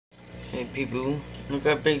Hey people, look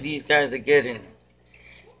how big these guys are getting.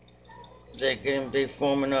 They're getting big,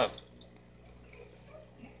 forming up.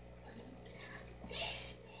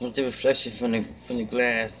 It's a reflection from the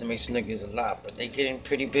glass that makes it look it's a lot, but they're getting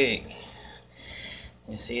pretty big.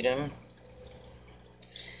 You see them?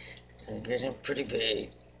 They're getting pretty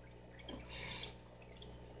big.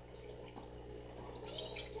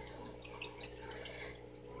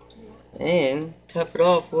 And top it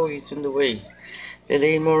off while he's in the way. They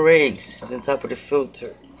lay more eggs. It's on top of the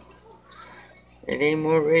filter. They lay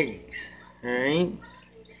more eggs. Alright?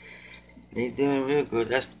 They doing real good.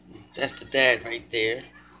 That's the dad right there.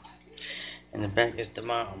 And the back is the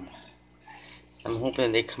mom. I'm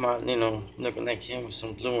hoping they come out, looking like him with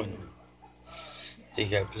some blue in them. So you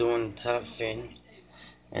got blue on the top fin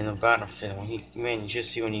and the bottom fin. You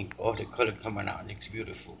just see when all the color coming out. It looks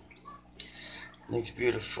beautiful. Looks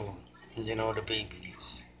beautiful. And then all the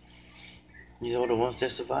babies. These are the ones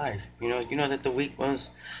that survive. You know that the weak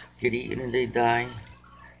ones get eaten and they die.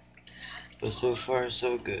 But so far,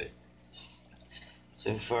 so good.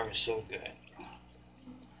 So far, so good.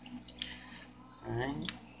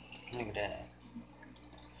 Alright? Look at that.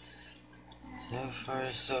 So far,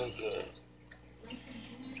 so good.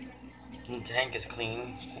 The tank is clean.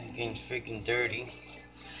 It's getting freaking dirty.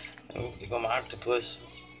 Oh, there go my octopus.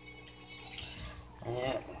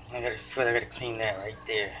 Yeah, I gotta clean that right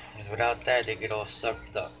there. Because without that, they get all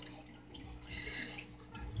sucked up.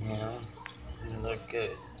 You know? They look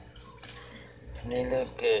good. They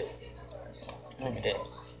look good. Look at that.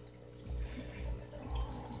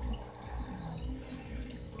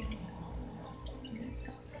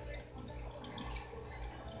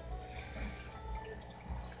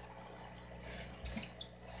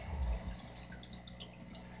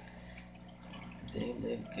 They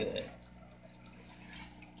look good.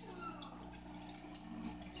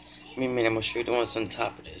 I'm gonna show you the ones on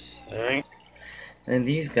top of this, alright? And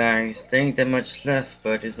these guys, there ain't that much left,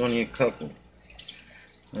 but there's only a couple.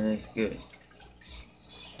 And it's good.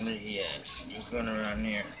 Yeah, it's going around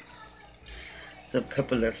here. There's a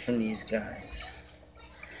couple left from these guys.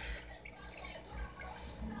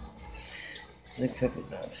 There's a couple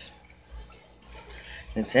left.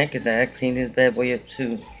 The tank is that I cleaned this bad boy up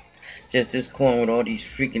too. Just this corn with all these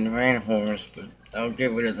freaking ram horns, but I'll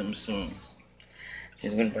get rid of them soon.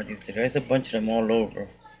 Just gonna buy these. There's a bunch of them all over.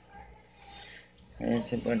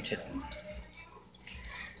 There's a bunch of them.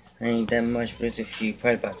 Ain't that much, but it's a few,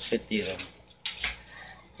 probably about 50 of them.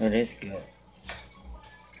 But it's good.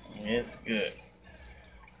 It's good.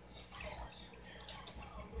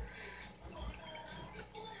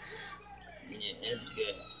 Yeah, it's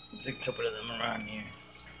good. There's a couple of them around here.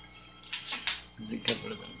 There's a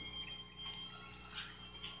couple of them.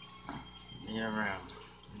 They're around.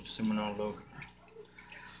 There's someone all over.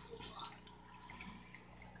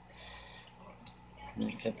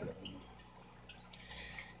 There's a couple of them.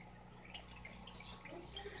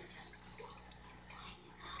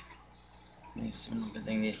 There's some good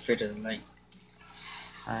thing they fit of the light.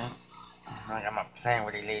 Alright. I got my plan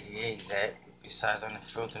where they lay the eggs at. Besides on the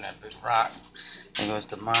filter and that big rock. There goes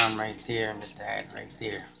the mom right there and the dad right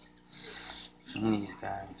there. From these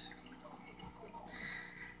guys.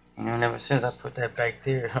 And ever since I put that back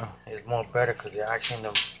there, it's more better because the action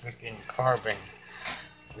of freaking carbon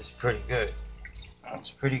is pretty good.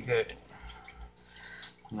 It's pretty good.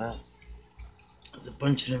 But there's a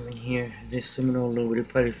bunch of them in here. They're swimming all over. They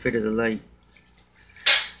probably fit of the light.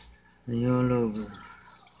 They're all over.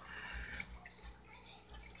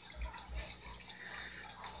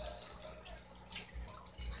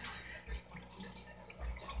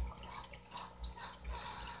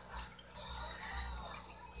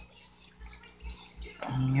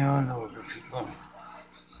 They're all over, people.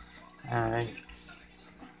 Alright.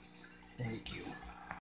 Thank you.